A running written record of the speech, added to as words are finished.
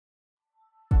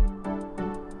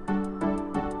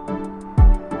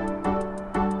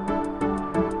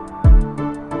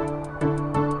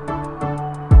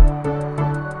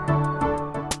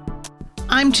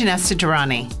I'm Janessa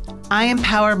Durrani. I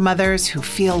empower mothers who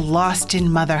feel lost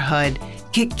in motherhood,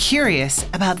 get curious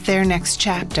about their next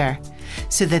chapter,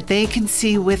 so that they can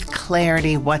see with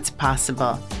clarity what's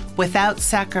possible without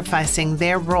sacrificing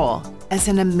their role as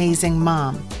an amazing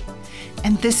mom.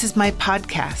 And this is my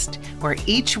podcast, where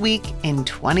each week in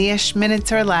 20-ish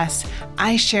minutes or less,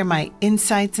 I share my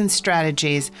insights and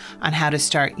strategies on how to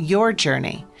start your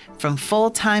journey from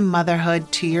full-time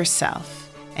motherhood to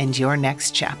yourself and your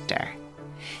next chapter.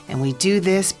 And we do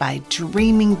this by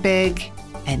dreaming big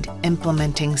and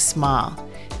implementing small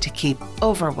to keep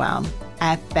overwhelm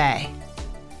at bay.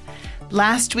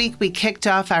 Last week, we kicked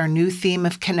off our new theme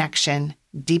of connection,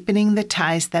 deepening the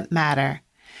ties that matter,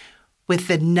 with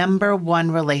the number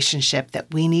one relationship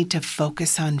that we need to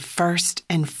focus on first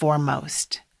and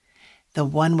foremost, the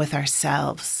one with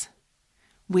ourselves.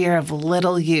 We are of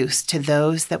little use to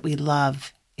those that we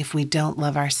love if we don't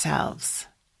love ourselves.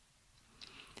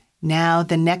 Now,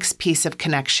 the next piece of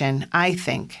connection, I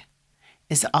think,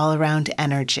 is all around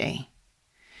energy.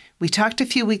 We talked a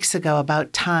few weeks ago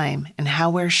about time and how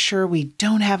we're sure we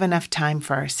don't have enough time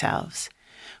for ourselves,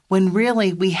 when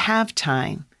really we have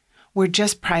time. We're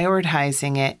just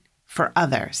prioritizing it for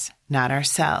others, not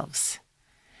ourselves.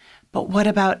 But what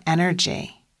about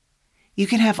energy? You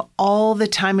can have all the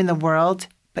time in the world,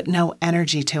 but no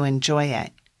energy to enjoy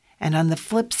it. And on the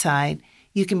flip side,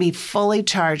 you can be fully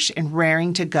charged and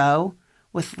raring to go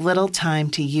with little time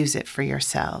to use it for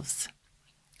yourselves.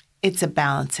 It's a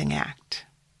balancing act.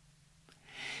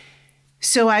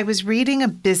 So I was reading a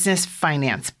business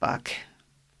finance book,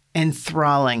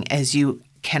 enthralling as you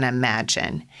can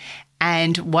imagine.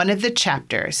 And one of the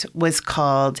chapters was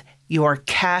called Your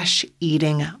Cash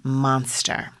Eating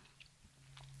Monster.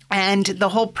 And the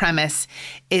whole premise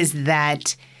is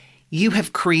that you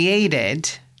have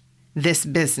created this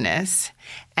business,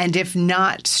 and if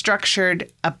not structured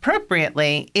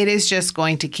appropriately, it is just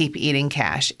going to keep eating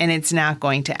cash, and it's not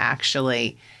going to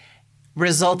actually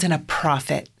result in a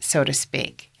profit, so to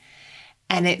speak.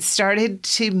 And it started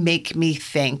to make me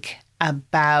think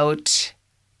about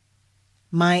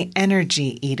my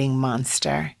energy eating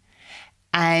monster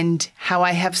and how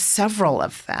I have several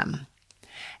of them.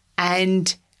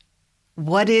 And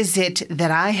what is it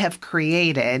that I have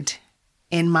created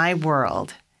in my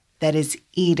world that is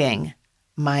eating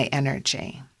my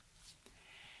energy?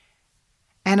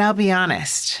 And I'll be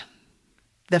honest,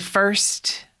 the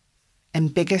first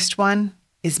and biggest one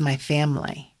is my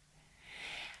family.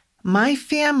 My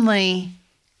family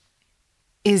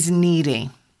is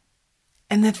needy.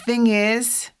 And the thing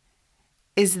is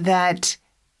that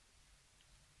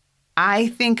I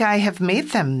think I have made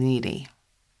them needy.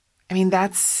 I mean,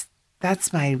 that's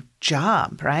my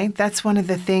job, right? That's one of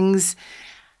the things.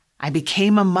 I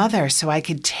became a mother so I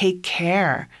could take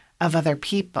care of other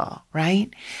people,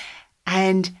 right?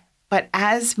 But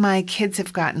as my kids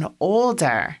have gotten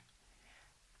older,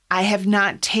 I have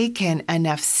not taken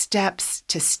enough steps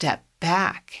to step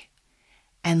back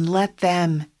and let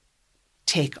them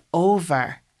take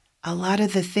over a lot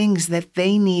of the things that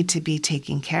they need to be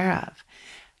taken care of.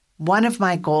 One of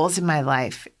my goals in my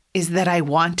life is that I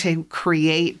want to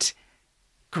create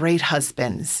great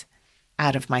husbands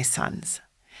out of my sons.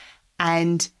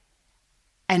 And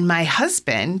my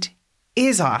husband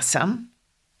is awesome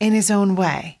in his own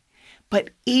way,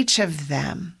 but each of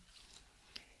them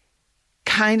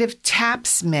kind of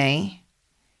taps me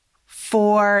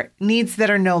for needs that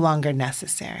are no longer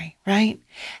necessary, right?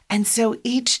 And so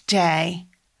each day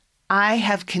I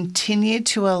have continued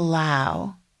to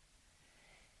allow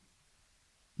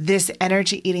this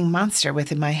energy-eating monster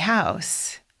within my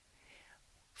house,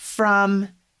 from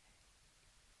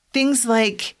things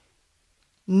like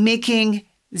making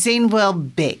Zane will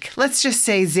bake. Let's just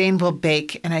say Zane will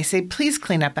bake, and I say, please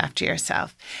clean up after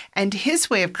yourself. And his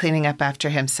way of cleaning up after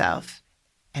himself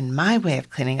and my way of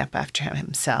cleaning up after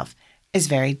himself is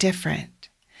very different.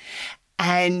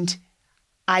 And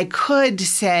I could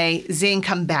say, Zane,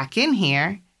 come back in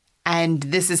here, and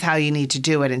this is how you need to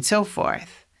do it, and so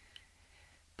forth.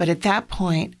 But at that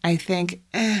point, I think,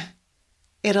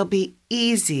 it'll be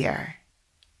easier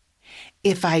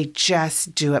if I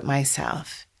just do it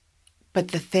myself. But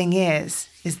the thing is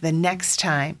the next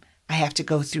time I have to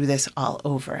go through this all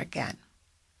over again.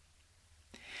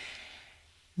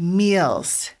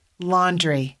 Meals,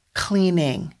 laundry,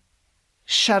 cleaning,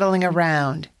 shuttling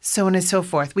around, so on and so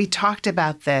forth. We talked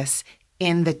about this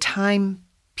in the time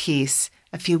piece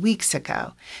a few weeks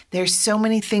ago. There's so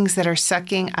many things that are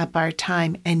sucking up our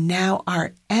time and now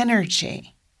our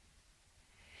energy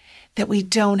that we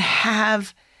don't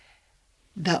have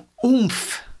the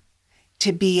oomph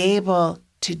to be able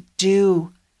to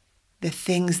do the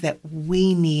things that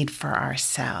we need for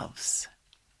ourselves,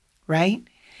 right?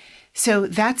 So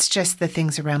that's just the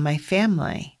things around my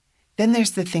family. Then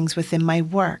there's the things within my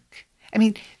work. I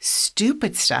mean,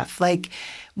 stupid stuff like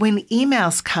when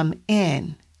emails come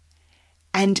in,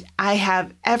 and I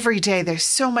have every day, there's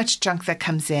so much junk that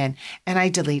comes in, and I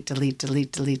delete,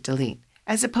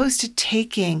 as opposed to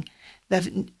taking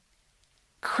the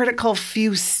critical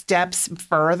few steps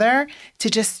further to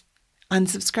just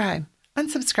unsubscribe.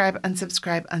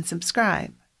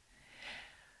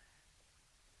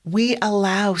 We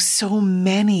allow so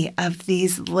many of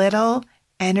these little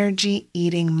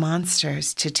energy-eating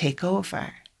monsters to take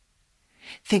over.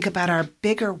 Think about our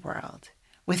bigger world,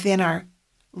 within our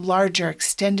larger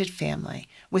extended family,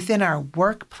 within our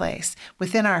workplace,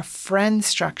 within our friend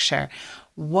structure.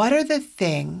 What are the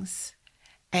things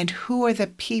and who are the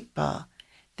people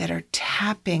that are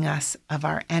tapping us of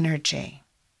our energy?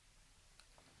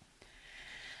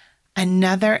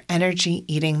 Another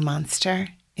energy-eating monster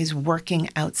is working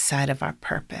outside of our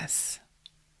purpose.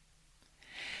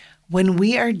 When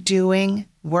we are doing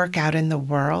work out in the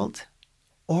world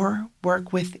or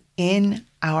work within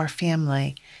our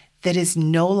family that is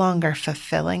no longer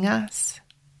fulfilling us,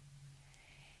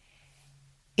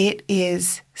 it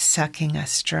is sucking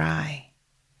us dry.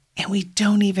 And we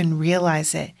don't even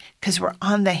realize it because we're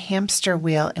on the hamster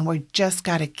wheel and we're just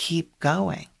got to keep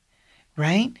going,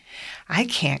 right? I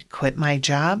can't quit my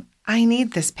job. I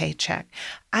need this paycheck.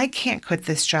 I can't quit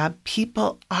this job.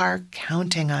 People are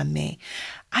counting on me.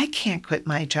 I can't quit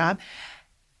my job.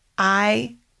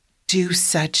 I do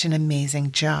such an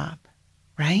amazing job,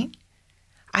 right?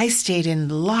 I stayed in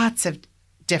lots of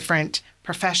different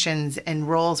professions and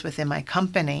roles within my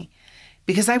company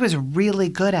because I was really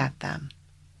good at them,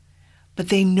 but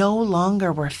they no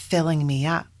longer were filling me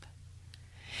up.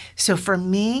 So for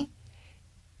me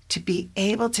to be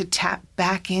able to tap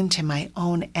back into my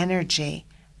own energy,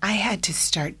 I had to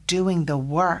start doing the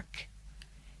work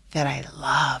that I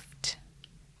loved.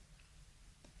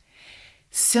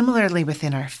 Similarly,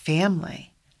 within our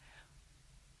family,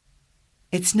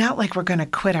 it's not like we're going to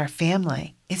quit our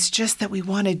family. It's just that we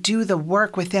want to do the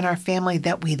work within our family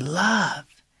that we love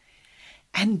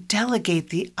and delegate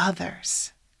the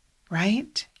others,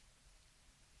 right?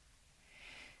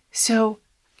 So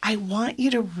I want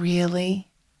you to really,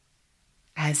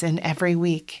 as in every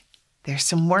week, there's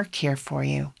some work here for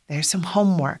you. There's some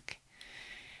homework.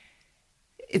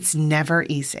 It's never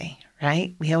easy,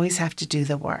 right? We always have to do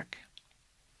the work.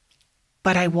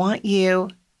 But I want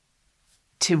you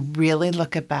to really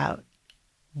look about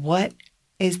what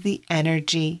is the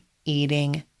energy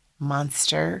eating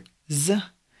monsters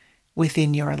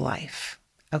within your life,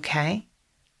 okay?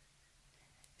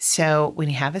 So when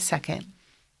you have a second,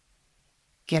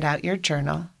 get out your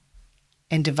journal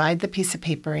and divide the piece of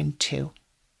paper in two.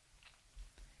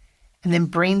 And then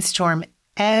brainstorm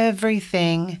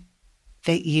everything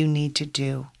that you need to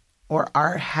do or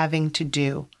are having to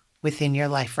do within your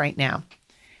life right now.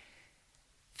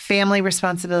 Family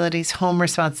responsibilities, home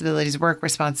responsibilities, work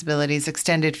responsibilities,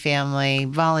 extended family,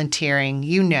 volunteering,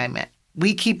 you name it.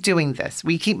 We keep doing this.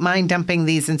 We keep mind dumping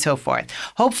these and so forth.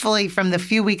 Hopefully from the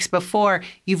few weeks before,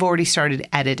 you've already started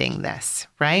editing this,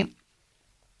 right?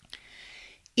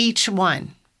 Each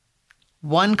one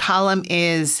column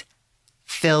is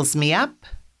fills me up.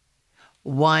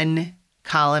 One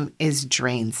column is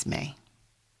drains me.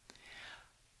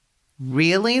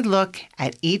 Really look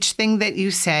at each thing that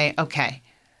you say, okay,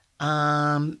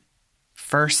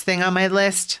 first thing on my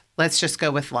list, let's just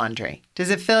go with laundry.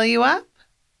 Does it fill you up?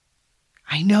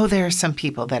 I know there are some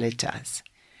people that it does.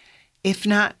 If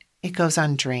not, it goes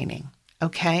on draining,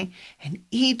 okay? And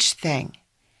each thing,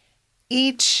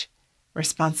 each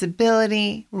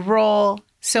responsibility, role,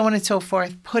 so on and so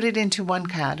forth, put it into one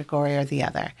category or the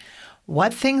other.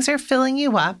 What things are filling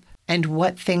you up and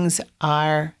what things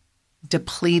are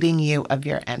depleting you of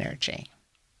your energy,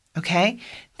 okay?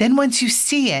 Then once you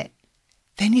see it,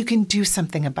 then you can do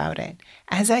something about it.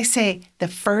 As I say, the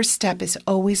first step is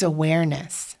always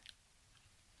awareness.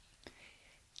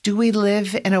 Do we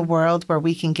live in a world where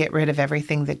we can get rid of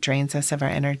everything that drains us of our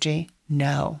energy?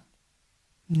 No.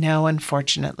 No,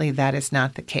 unfortunately, that is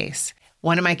not the case.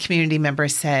 One of my community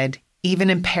members said, even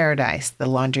in paradise, the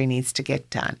laundry needs to get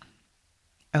done.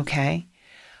 Okay?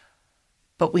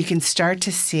 But we can start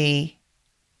to see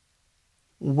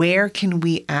where can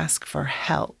we ask for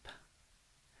help?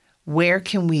 Where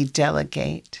can we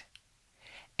delegate?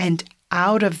 And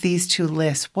out of these two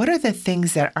lists, what are the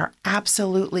things that are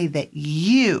absolutely that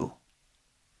you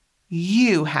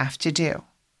have to do?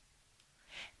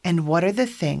 And what are the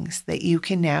things that you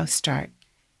can now start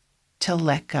to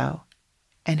let go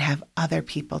and have other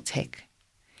people take?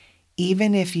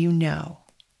 even if you know,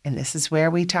 and this is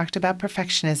where we talked about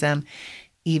perfectionism,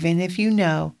 even if you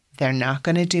know they're not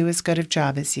going to do as good a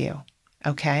job as you,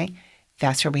 okay?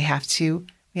 That's where we have to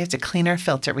clean our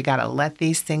filter. We got to let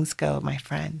these things go, my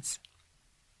friends.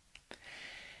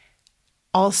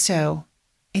 Also,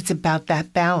 it's about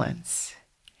that balance.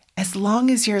 As long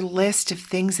as your list of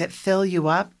things that fill you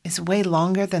up is way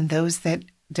longer than those that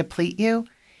deplete you,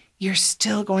 you're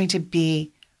still going to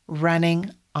be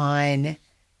running on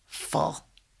full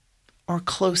or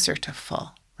closer to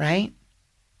full, right?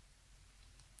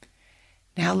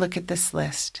 Now look at this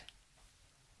list.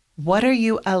 What are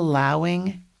you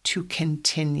allowing to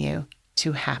continue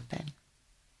to happen?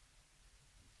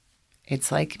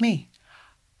 It's like me.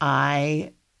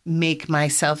 I make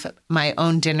myself my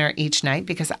own dinner each night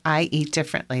because I eat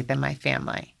differently than my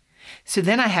family. So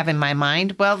then I have in my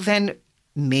mind, well, then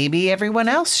maybe everyone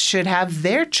else should have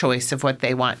their choice of what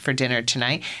they want for dinner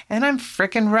tonight. And I'm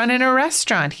frickin' running a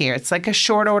restaurant here. It's like a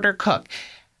short order cook.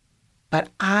 But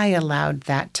I allowed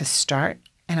that to start,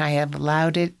 and I have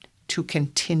allowed it to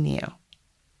continue.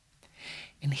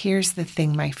 And here's the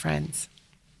thing, my friends.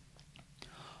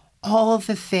 All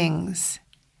the things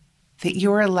that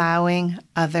you're allowing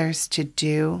others to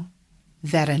do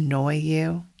that annoy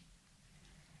you,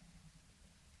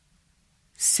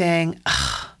 saying,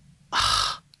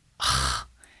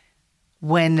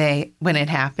 when it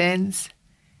happens,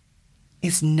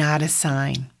 is not a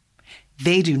sign.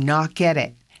 They do not get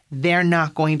it. They're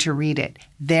not going to read it.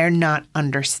 They're not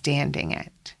understanding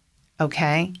it.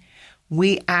 Okay?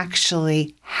 We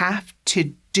actually have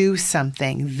to do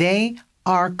something. They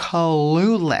are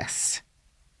clueless.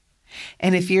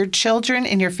 And if your children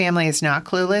and your family is not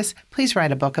clueless, please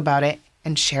write a book about it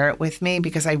and share it with me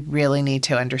because I really need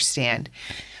to understand.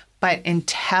 But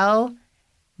until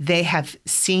they have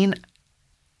seen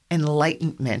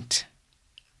enlightenment,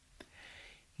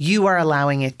 you are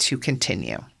allowing it to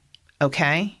continue,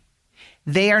 okay?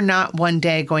 They are not one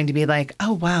day going to be like,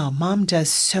 oh, wow, mom does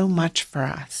so much for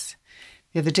us.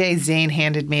 The other day, Zane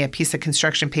handed me a piece of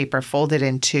construction paper folded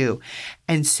in two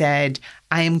and said,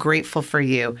 I am grateful for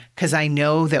you because I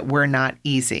know that we're not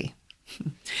easy.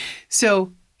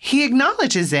 So he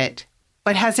acknowledges it,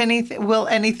 but will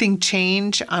anything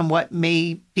change on what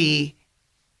maybe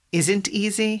isn't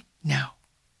easy?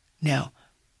 No.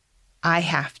 I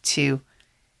have to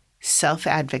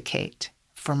self-advocate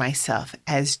for myself,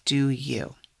 as do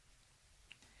you.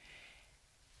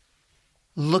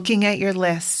 Looking at your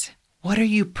list, what are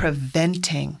you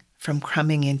preventing from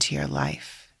coming into your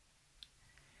life?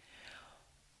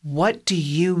 What do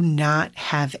you not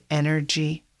have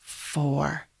energy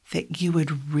for that you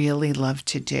would really love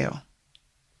to do?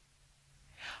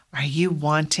 Are you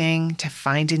wanting to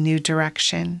find a new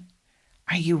direction?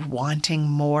 Are you wanting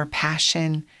more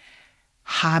passion,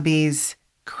 hobbies,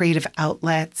 creative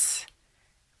outlets?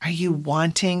 Are you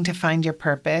wanting to find your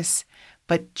purpose,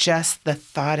 but just the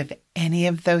thought of any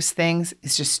of those things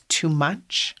is just too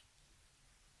much?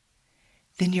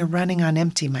 Then you're running on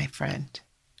empty, my friend.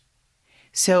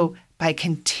 So by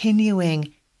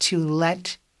continuing to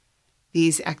let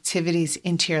these activities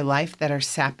into your life that are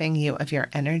sapping you of your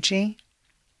energy,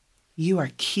 you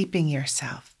are keeping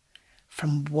yourself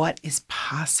from what is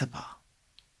possible.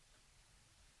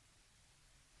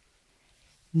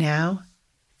 Now,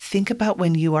 think about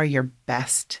when you are your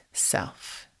best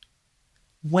self.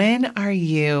 When are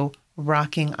you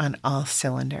rocking on all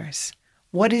cylinders?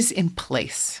 What is in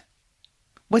place?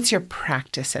 What's your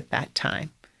practice at that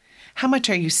time? How much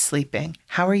are you sleeping?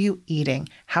 How are you eating?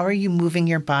 How are you moving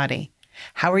your body?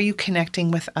 How are you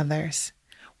connecting with others?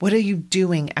 What are you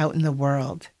doing out in the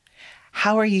world?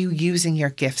 How are you using your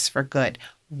gifts for good?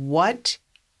 What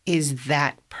is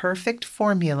that perfect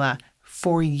formula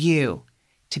for you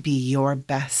to be your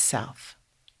best self?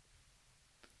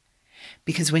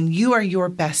 Because when you are your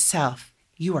best self,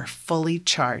 you are fully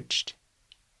charged.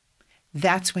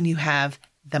 That's when you have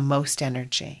the most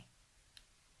energy.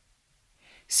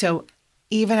 So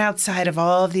even outside of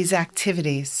all of these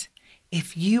activities,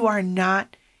 if you are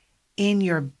not in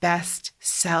your best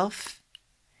self,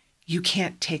 you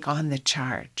can't take on the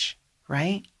charge,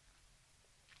 right?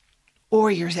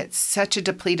 Or you're at such a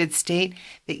depleted state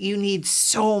that you need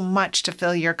so much to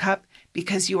fill your cup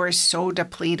because you are so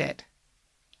depleted.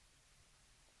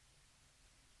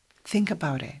 Think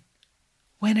about it.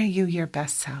 When are you your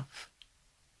best self?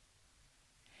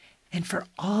 And for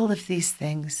all of these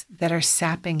things that are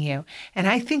sapping you, and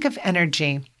I think of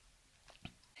energy,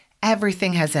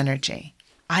 everything has energy.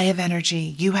 I have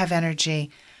energy, you have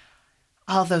energy,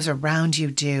 all those around you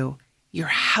do. Your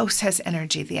house has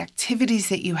energy. The activities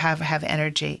that you have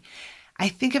energy. I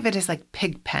think of it as like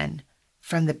Pigpen.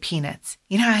 from the peanuts.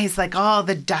 You know how he's like all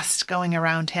the dust going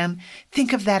around him?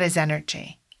 Think of that as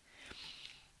energy.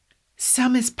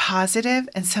 Some is positive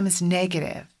and some is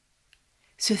negative.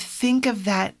 So think of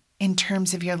that in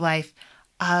terms of your life,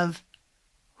 of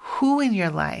who in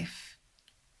your life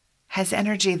has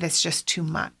energy that's just too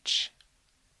much.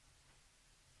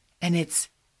 And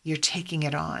you're taking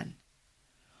it on.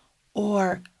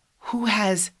 Or who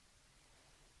has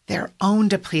their own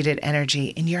depleted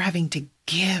energy and you're having to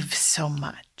give so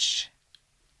much.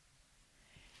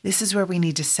 This is where we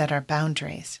need to set our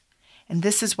boundaries. And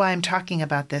this is why I'm talking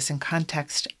about this in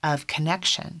context of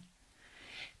connection.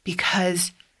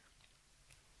 Because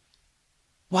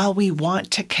while we want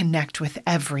to connect with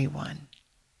everyone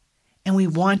and we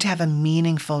want to have a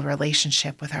meaningful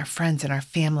relationship with our friends and our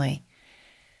family,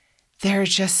 there are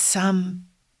just some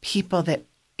people that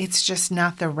it's just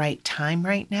not the right time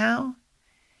right now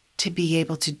to be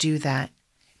able to do that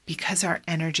because our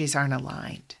energies aren't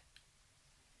aligned.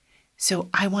 So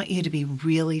I want you to be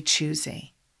really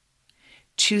choosy.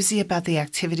 Choosy about the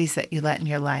activities that you let in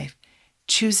your life.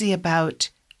 Choosy about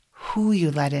who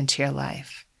you let into your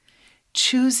life.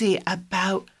 Choosy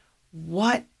about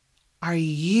what are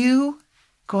you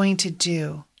going to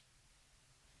do?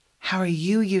 How are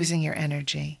you using your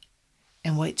energy?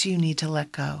 And what do you need to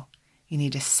let go? You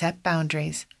need to set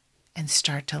boundaries and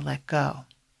start to let go.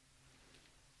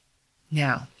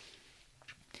 Now,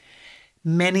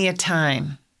 many a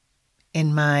time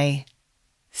in my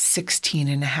 16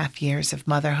 and a half years of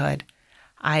motherhood,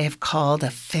 I have called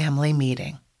a family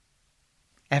meeting.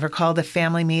 Ever called a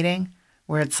family meeting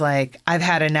where it's like, I've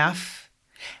had enough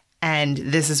and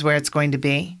this is where it's going to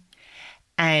be?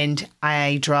 And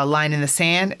I draw a line in the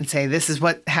sand and say, this is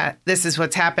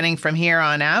what's happening from here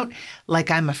on out,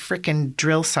 like I'm a freaking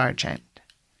drill sergeant.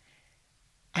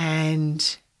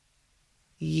 And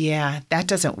yeah, that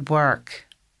doesn't work.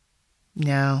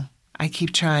 No, I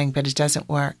keep trying, but it doesn't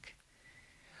work.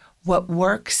 What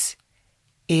works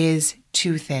is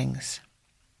two things.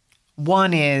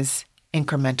 One is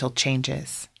incremental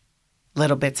changes,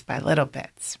 little bits by little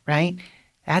bits, right?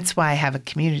 That's why I have a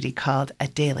community called A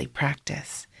Daily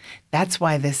Practice. That's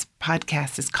why this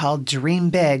podcast is called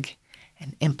Dream Big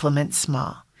and Implement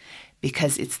Small,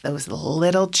 because it's those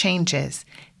little changes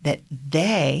that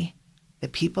the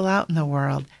people out in the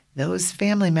world, those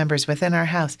family members within our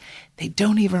house, they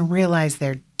don't even realize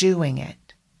they're doing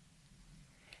it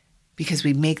because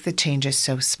we make the changes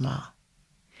so small.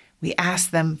 We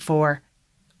ask them for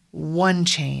one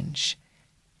change,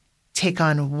 take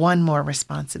on one more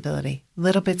responsibility,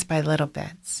 little bits by little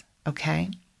bits, okay?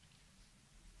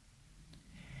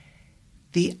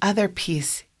 The other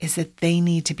piece is that they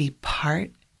need to be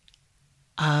part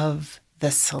of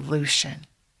the solution.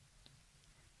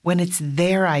 When it's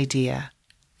their idea,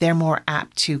 they're more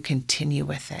apt to continue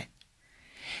with it.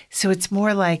 So it's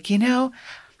more like,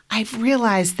 I've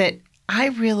realized that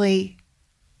I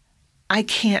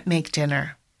can't make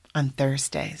dinner on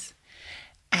Thursdays.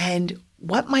 And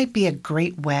what might be a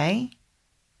great way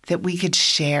that we could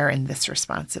share in this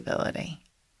responsibility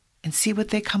and see what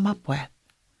they come up with?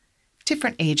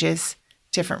 Different ages,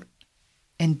 different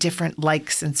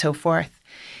likes and so forth.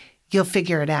 You'll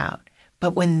figure it out.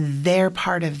 But when they're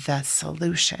part of the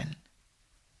solution,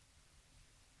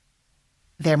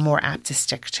 they're more apt to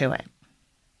stick to it.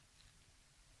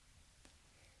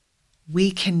 We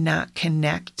cannot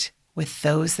connect with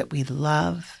those that we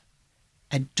love,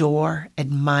 adore,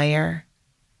 admire,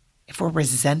 if we're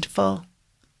resentful,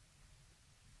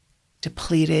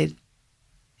 depleted,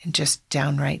 and just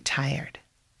downright tired.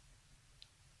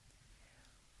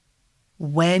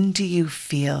 When do you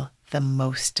feel the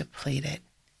most depleted?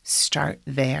 Start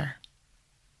there.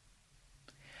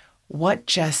 What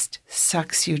just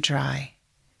sucks you dry?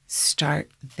 Start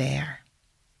there.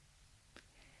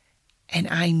 And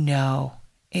I know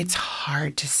it's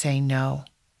hard to say no.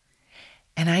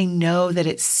 And I know that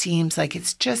it seems like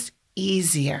it's just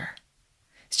easier.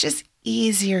 It's just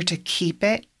easier to keep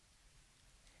it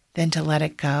than to let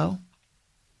it go.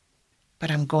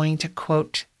 But I'm going to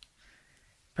quote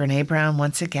Brené Brown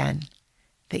once again,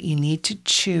 that you need to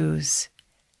choose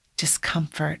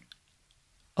discomfort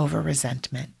over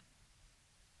resentment.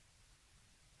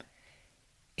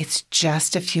 It's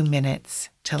just a few minutes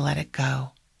to let it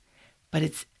go, but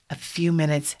it's a few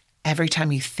minutes every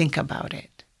time you think about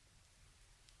it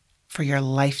for your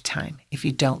lifetime if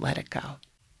you don't let it go.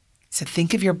 So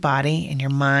think of your body and your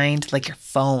mind like your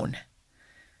phone.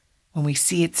 When we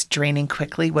see it's draining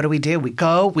quickly, what do? We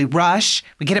go, we rush,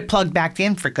 we get it plugged back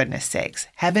in, for goodness sakes.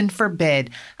 Heaven forbid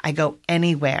I go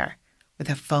anywhere with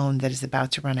a phone that is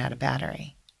about to run out of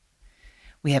battery.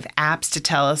 We have apps to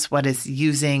tell us what is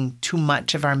using too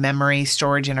much of our memory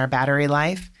storage in our battery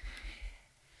life.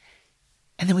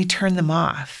 And then we turn them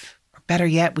off. Or better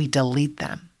yet, we delete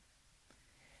them.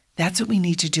 That's what we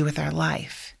need to do with our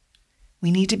life.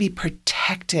 We need to be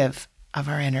protective of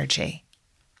our energy.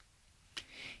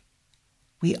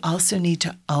 We also need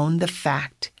to own the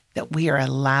fact that we are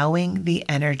allowing the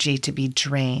energy to be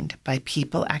drained by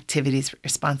people, activities,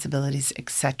 responsibilities,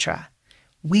 etc.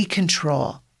 We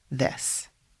control this,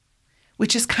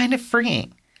 which is kind of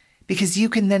freeing because you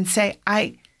can then say,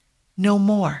 no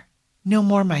more,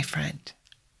 my friend.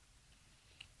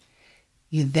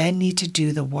 You then need to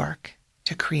do the work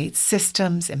to create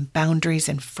systems and boundaries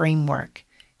and framework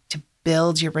to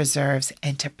build your reserves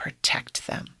and to protect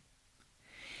them.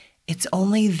 It's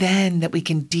only then that we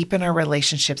can deepen our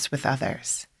relationships with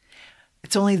others.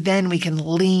 It's only then we can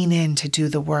lean in to do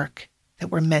the work that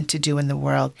we're meant to do in the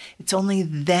world. It's only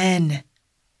then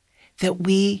that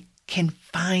we can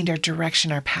find our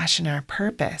direction, our passion, our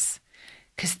purpose,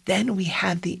 because then we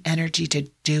have the energy to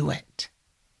do it.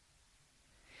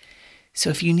 So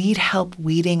if you need help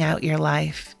weeding out your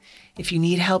life, if you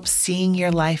need help seeing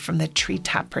your life from the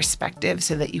treetop perspective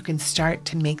so that you can start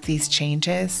to make these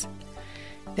changes,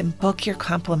 then book your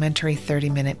complimentary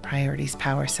 30-minute Priorities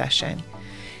Power session.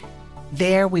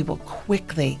 There we will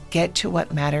quickly get to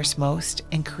what matters most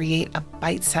and create a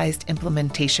bite-sized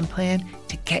implementation plan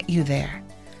to get you there.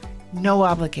 No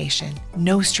obligation,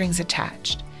 no strings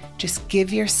attached. Just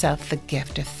give yourself the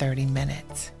gift of 30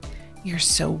 minutes. You're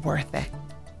so worth it.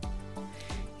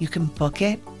 You can book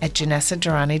it at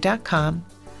JanessaDurrani.com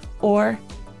or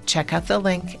check out the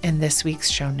link in this week's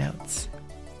show notes.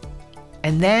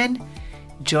 And then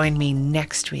join me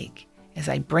next week as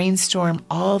I brainstorm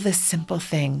all the simple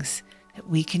things that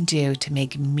we can do to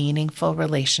make meaningful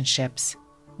relationships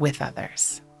with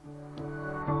others.